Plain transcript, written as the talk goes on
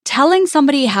telling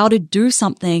somebody how to do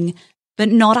something, but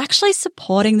not actually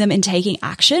supporting them in taking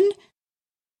action,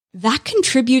 that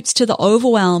contributes to the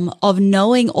overwhelm of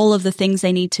knowing all of the things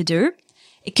they need to do.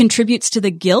 It contributes to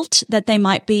the guilt that they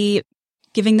might be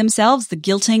giving themselves, the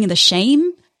guilting and the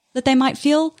shame that they might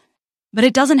feel, but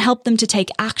it doesn't help them to take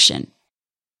action.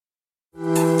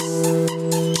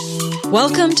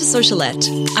 Welcome to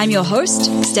Socialette. I'm your host,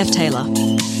 Steph Taylor.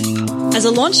 As a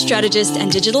launch strategist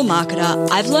and digital marketer,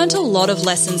 I've learned a lot of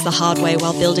lessons the hard way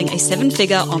while building a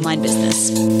 7-figure online business.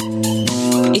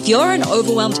 If you're an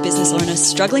overwhelmed business owner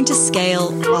struggling to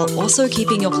scale while also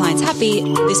keeping your clients happy,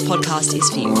 this podcast is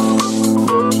for you.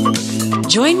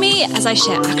 Join me as I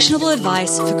share actionable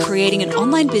advice for creating an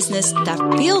online business that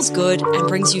feels good and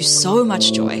brings you so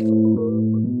much joy.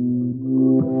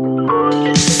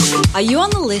 Are you on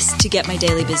the list to get my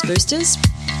daily biz boosters?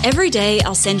 Every day,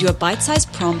 I'll send you a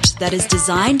bite-sized prompt that is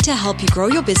designed to help you grow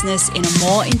your business in a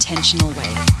more intentional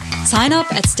way. Sign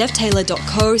up at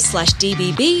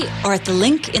stephtaylor.co/DBB or at the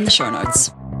link in the show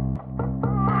notes.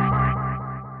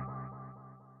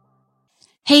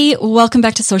 Hey, welcome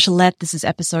back to Socialette. This is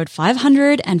episode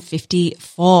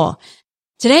 554.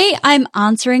 Today, I'm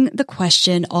answering the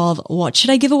question of what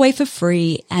should I give away for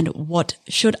free and what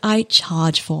should I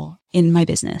charge for in my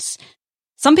business?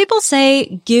 Some people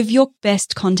say give your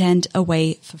best content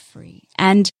away for free,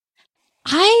 and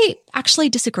I actually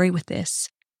disagree with this.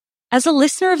 As a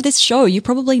listener of this show, you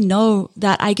probably know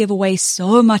that I give away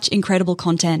so much incredible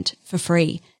content for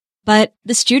free, but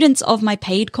the students of my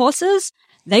paid courses,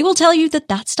 they will tell you that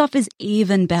that stuff is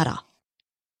even better.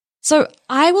 So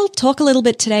I will talk a little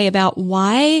bit today about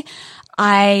why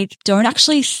I don't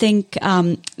actually think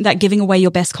that giving away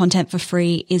your best content for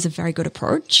free is a very good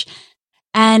approach,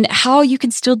 and how you can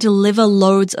still deliver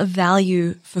loads of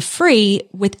value for free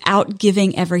without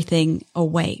giving everything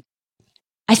away.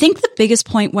 I think the biggest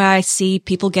point where I see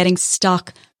people getting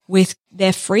stuck with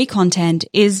their free content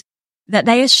is that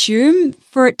they assume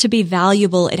for it to be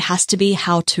valuable, it has to be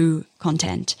how-to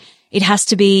content. It has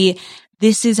to be,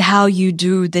 this is how you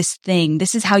do this thing.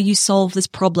 This is how you solve this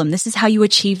problem. This is how you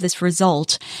achieve this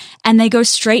result. And they go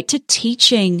straight to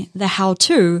teaching the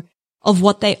how-to of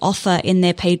what they offer in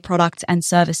their paid products and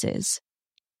services.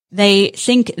 They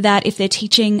think that if they're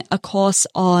teaching a course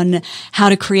on how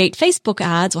to create Facebook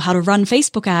ads or how to run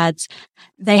Facebook ads,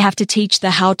 they have to teach the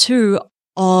how-to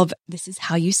of this is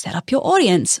how you set up your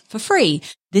audience for free.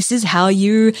 This is how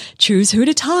you choose who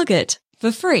to target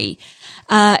for free.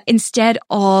 Instead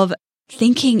of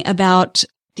thinking about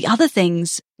the other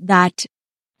things that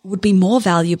would be more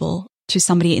valuable to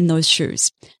somebody in those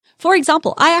shoes. For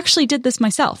example, I actually did this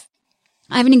myself.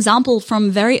 I have an example from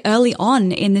very early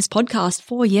on in this podcast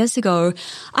 4 years ago.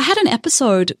 I had an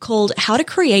episode called How to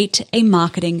Create a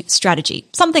Marketing Strategy,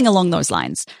 something along those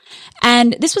lines.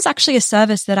 And this was actually a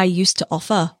service that I used to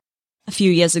offer a few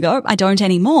years ago. I don't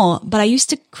anymore, but I used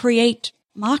to create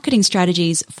marketing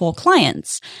strategies for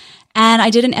clients. And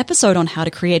I did an episode on how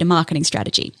to create a marketing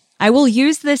strategy. I will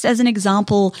use this as an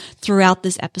example throughout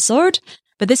this episode,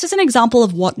 but this is an example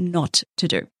of what not to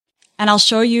do. And I'll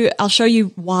show you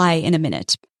why in a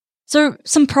minute. So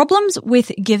some problems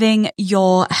with giving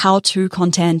your how-to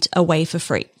content away for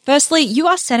free. Firstly, you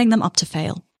are setting them up to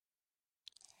fail.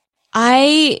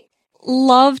 I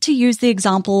love to use the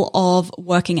example of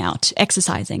working out,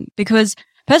 exercising, because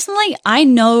personally, I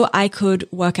know I could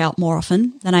work out more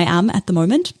often than I am at the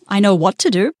moment. I know what to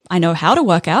do. I know how to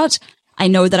work out. I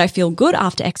know that I feel good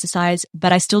after exercise,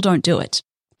 but I still don't do it.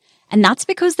 And that's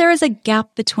because there is a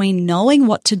gap between knowing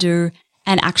what to do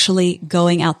and actually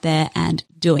going out there and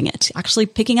doing it, actually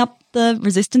picking up the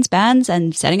resistance bands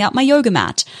and setting up my yoga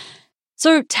mat.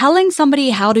 So telling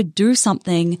somebody how to do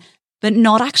something, but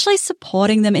not actually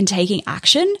supporting them in taking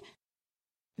action,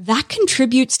 that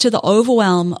contributes to the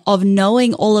overwhelm of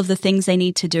knowing all of the things they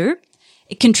need to do.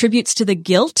 It contributes to the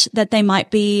guilt that they might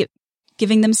be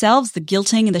giving themselves, the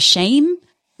guilting and the shame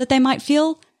that they might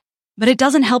feel, but it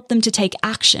doesn't help them to take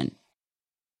action.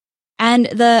 And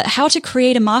the how to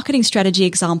create a marketing strategy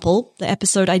example, the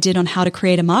episode I did on how to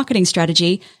create a marketing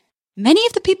strategy, many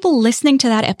of the people listening to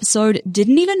that episode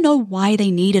didn't even know why they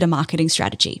needed a marketing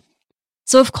strategy.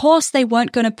 So of course they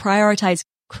weren't going to prioritize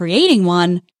creating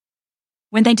one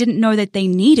when they didn't know that they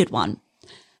needed one.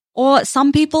 Or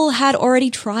some people had already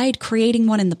tried creating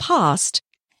one in the past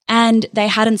and they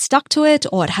hadn't stuck to it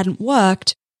or it hadn't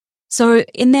worked. So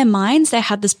in their minds, they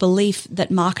had this belief that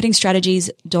marketing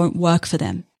strategies don't work for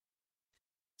them.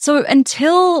 So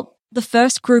until the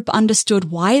first group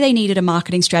understood why they needed a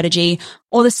marketing strategy,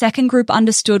 or the second group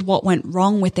understood what went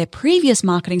wrong with their previous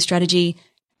marketing strategy,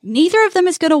 neither of them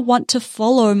is going to want to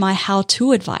follow my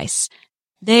how-to advice.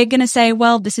 They're going to say,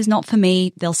 well, this is not for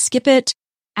me. They'll skip it,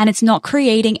 and it's not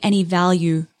creating any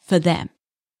value for them.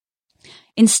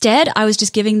 Instead, I was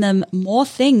just giving them more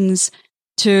things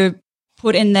to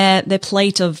put in their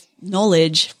plate of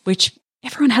knowledge, which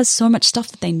everyone has so much stuff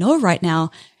that they know right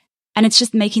now, and it's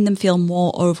just making them feel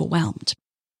more overwhelmed.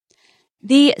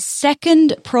 The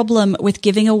second problem with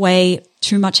giving away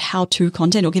too much how-to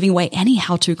content or giving away any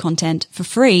how-to content for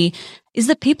free is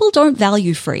that people don't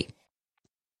value free.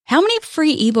 How many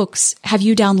free ebooks have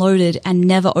you downloaded and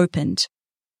never opened?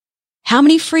 How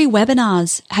many free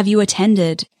webinars have you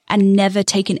attended and never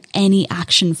taken any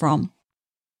action from?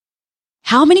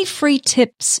 How many free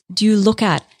tips do you look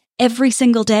at every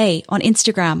single day on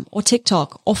Instagram or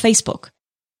TikTok or Facebook?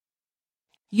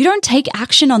 You don't take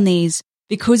action on these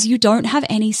because you don't have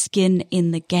any skin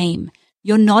in the game.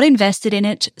 You're not invested in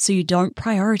it, so you don't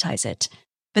prioritize it.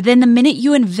 But then the minute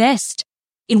you invest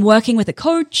in working with a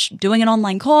coach, doing an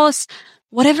online course,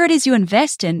 whatever it is you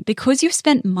invest in, because you've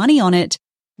spent money on it,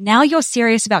 now you're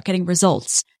serious about getting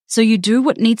results. So you do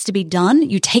what needs to be done,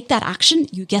 you take that action,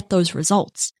 you get those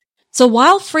results. So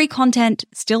while free content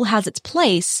still has its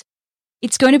place,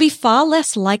 it's going to be far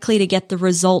less likely to get the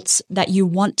results that you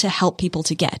want to help people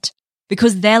to get,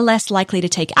 because they're less likely to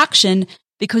take action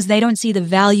because they don't see the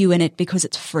value in it because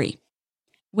it's free.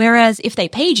 Whereas if they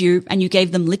paid you and you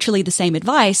gave them literally the same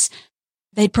advice,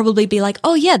 they'd probably be like,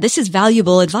 oh yeah, this is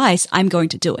valuable advice. I'm going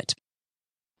to do it.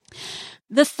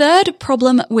 The third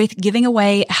problem with giving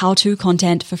away how-to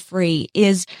content for free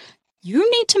is you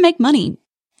need to make money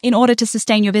in order to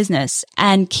sustain your business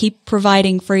and keep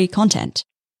providing free content.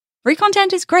 Free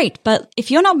content is great, but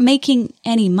if you're not making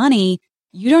any money,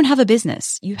 you don't have a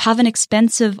business. You have an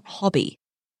expensive hobby.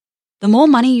 The more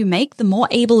money you make, the more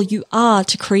able you are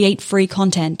to create free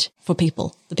content for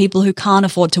people, the people who can't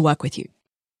afford to work with you.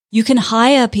 You can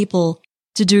hire people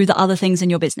to do the other things in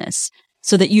your business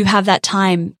so that you have that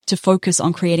time to focus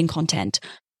on creating content.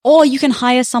 Or you can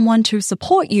hire someone to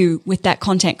support you with that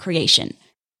content creation.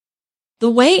 The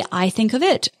way I think of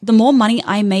it, the more money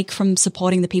I make from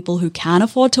supporting the people who can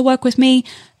afford to work with me,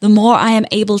 the more I am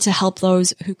able to help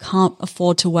those who can't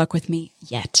afford to work with me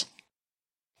yet.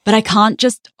 But I can't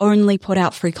just only put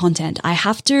out free content. I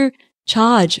have to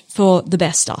charge for the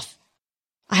best stuff.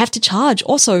 I have to charge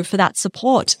also for that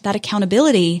support, that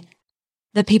accountability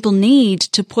that people need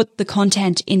to put the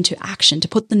content into action, to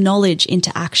put the knowledge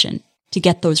into action to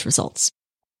get those results.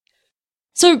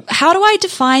 So how do I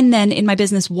define then in my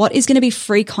business what is going to be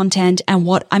free content and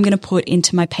what I'm going to put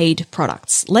into my paid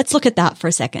products? Let's look at that for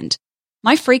a second.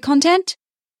 My free content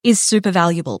is super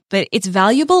valuable, but it's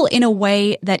valuable in a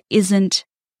way that isn't,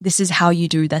 this is how you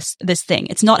do this thing.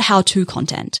 It's not how-to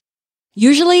content.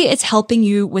 Usually it's helping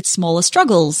you with smaller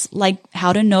struggles, like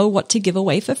how to know what to give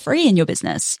away for free in your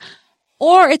business.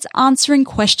 Or it's answering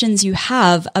questions you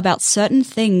have about certain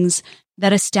things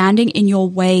that are standing in your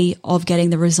way of getting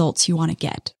the results you want to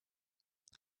get.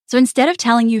 So instead of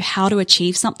telling you how to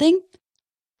achieve something,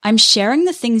 I'm sharing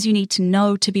the things you need to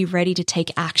know to be ready to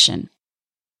take action.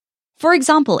 For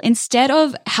example, instead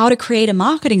of how to create a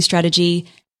marketing strategy,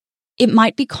 it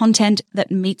might be content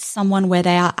that meets someone where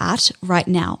they are at right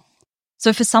now.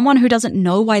 So for someone who doesn't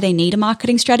know why they need a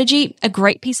marketing strategy, a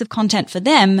great piece of content for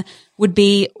them would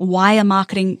be why a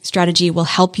marketing strategy will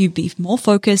help you be more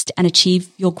focused and achieve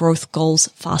your growth goals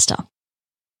faster.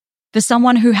 For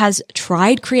someone who has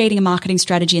tried creating a marketing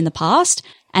strategy in the past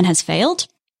and has failed,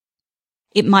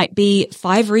 it might be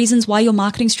 5 reasons why your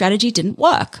marketing strategy didn't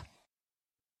work.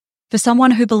 For someone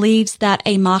who believes that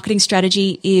a marketing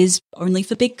strategy is only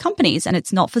for big companies and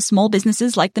it's not for small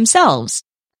businesses like themselves,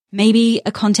 maybe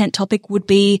a content topic would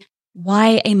be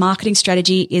why a marketing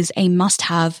strategy is a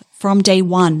must-have from day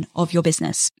one of your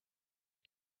business.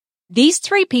 These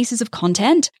 3 pieces of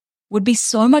content would be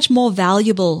so much more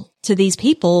valuable to these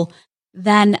people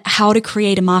than how to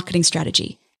create a marketing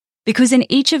strategy. Because in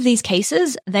each of these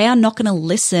cases, they are not going to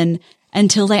listen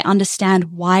until they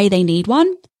understand why they need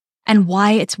one and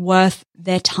why it's worth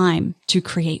their time to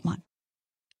create one.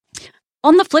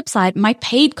 On the flip side, my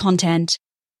paid content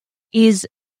is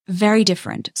very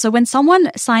different. So when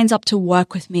someone signs up to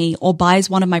work with me or buys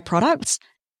one of my products,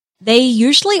 they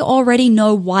usually already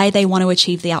know why they want to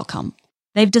achieve the outcome.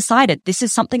 They've decided this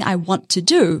is something I want to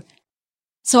do.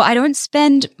 So I don't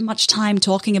spend much time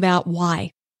talking about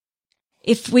why.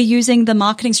 If we're using the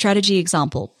marketing strategy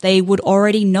example, they would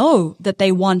already know that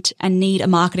they want and need a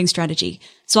marketing strategy.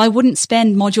 So I wouldn't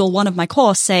spend module 1 of my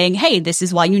course saying, hey, this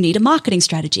is why you need a marketing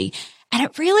strategy. And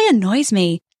it really annoys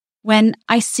me when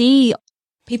I see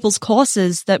people's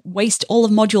courses that waste all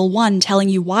of module 1 telling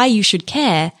you why you should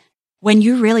care when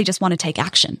you really just want to take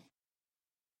action.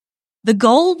 The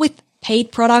goal with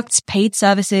paid products, paid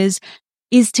services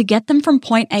is to get them from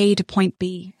point A to point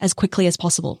B as quickly as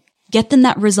possible. Get them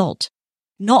that result,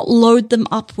 not load them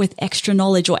up with extra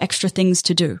knowledge or extra things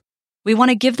to do. We want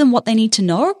to give them what they need to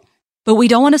know, but we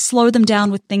don't want to slow them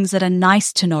down with things that are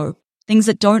nice to know, things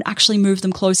that don't actually move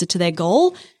them closer to their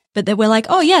goal, but that we're like,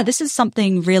 oh yeah, this is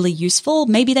something really useful.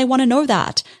 Maybe they want to know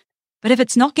that. But if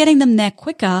it's not getting them there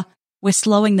quicker, we're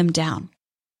slowing them down.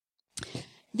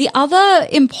 The other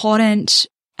important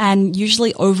and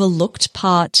usually overlooked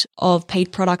part of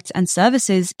paid products and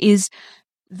services is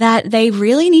that they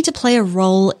really need to play a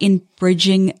role in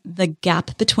bridging the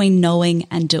gap between knowing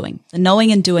and doing, the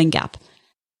knowing and doing gap.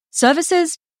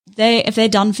 Services, if they're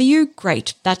done for you,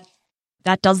 great.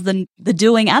 That does the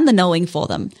doing and the knowing for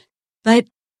them. But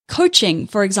coaching,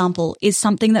 for example, is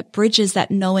something that bridges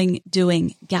that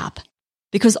knowing-doing gap.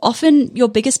 Because often your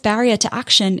biggest barrier to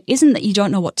action isn't that you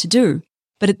don't know what to do,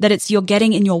 but that it's you're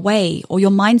getting in your way or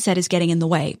your mindset is getting in the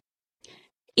way.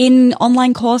 In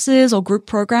online courses or group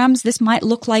programs, this might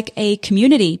look like a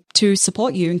community to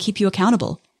support you and keep you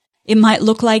accountable. It might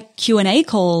look like Q&A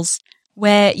calls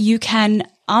where you can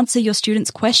answer your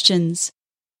students' questions,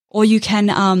 or you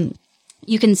can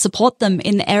support them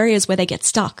in the areas where they get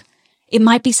stuck. It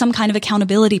might be some kind of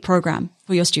accountability program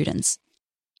for your students.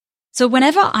 So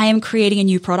whenever I am creating a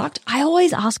new product, I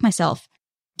always ask myself,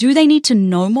 do they need to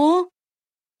know more,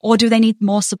 or do they need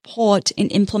more support in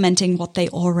implementing what they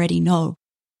already know?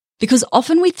 Because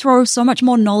often we throw so much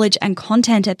more knowledge and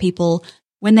content at people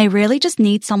when they really just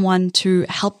need someone to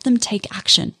help them take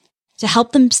action, to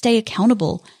help them stay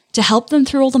accountable, to help them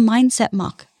through all the mindset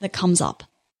muck that comes up.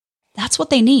 That's what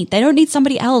they need. They don't need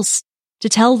somebody else to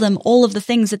tell them all of the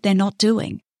things that they're not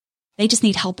doing. They just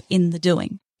need help in the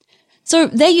doing. So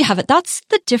there you have it. That's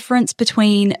the difference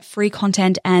between free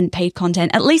content and paid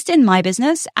content, at least in my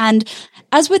business. And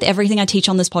as with everything I teach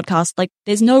on this podcast, like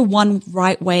there's no one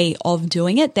right way of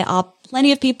doing it. There are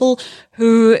plenty of people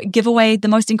who give away the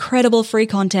most incredible free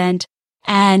content,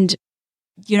 and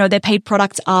their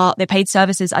paid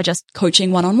services are just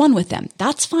coaching one-on-one with them.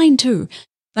 That's fine too.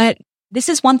 But this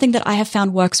is one thing that I have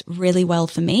found works really well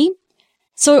for me.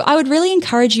 So I would really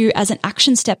encourage you, as an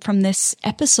action step from this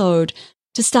episode,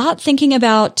 to start thinking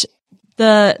about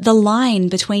the line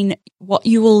between what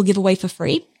you will give away for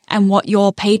free and what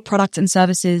your paid products and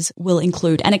services will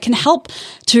include. And it can help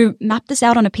to map this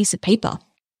out on a piece of paper.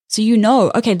 So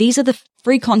okay, these are the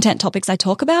free content topics I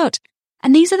talk about,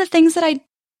 and these are the things that I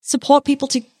support people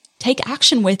to take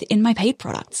action with in my paid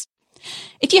products.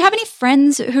 If you have any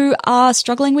friends who are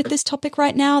struggling with this topic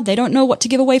right now, they don't know what to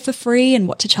give away for free and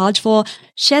what to charge for,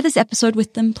 share this episode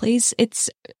with them, please. It's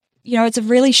a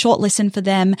really short listen for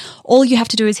them. All you have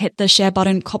to do is hit the share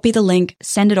button, copy the link,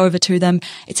 send it over to them.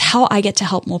 It's how I get to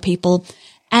help more people.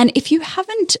 And if you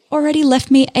haven't already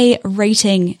left me a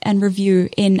rating and review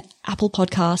in Apple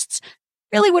Podcasts,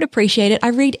 really would appreciate it. I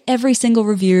read every single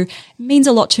review. It means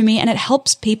a lot to me, and it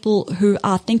helps people who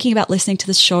are thinking about listening to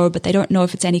this show, but they don't know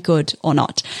if it's any good or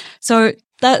not. So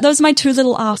those are my two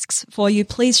little asks for you.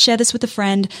 Please share this with a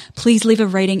friend. Please leave a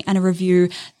rating and a review.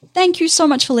 Thank you so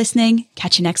much for listening.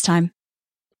 Catch you next time.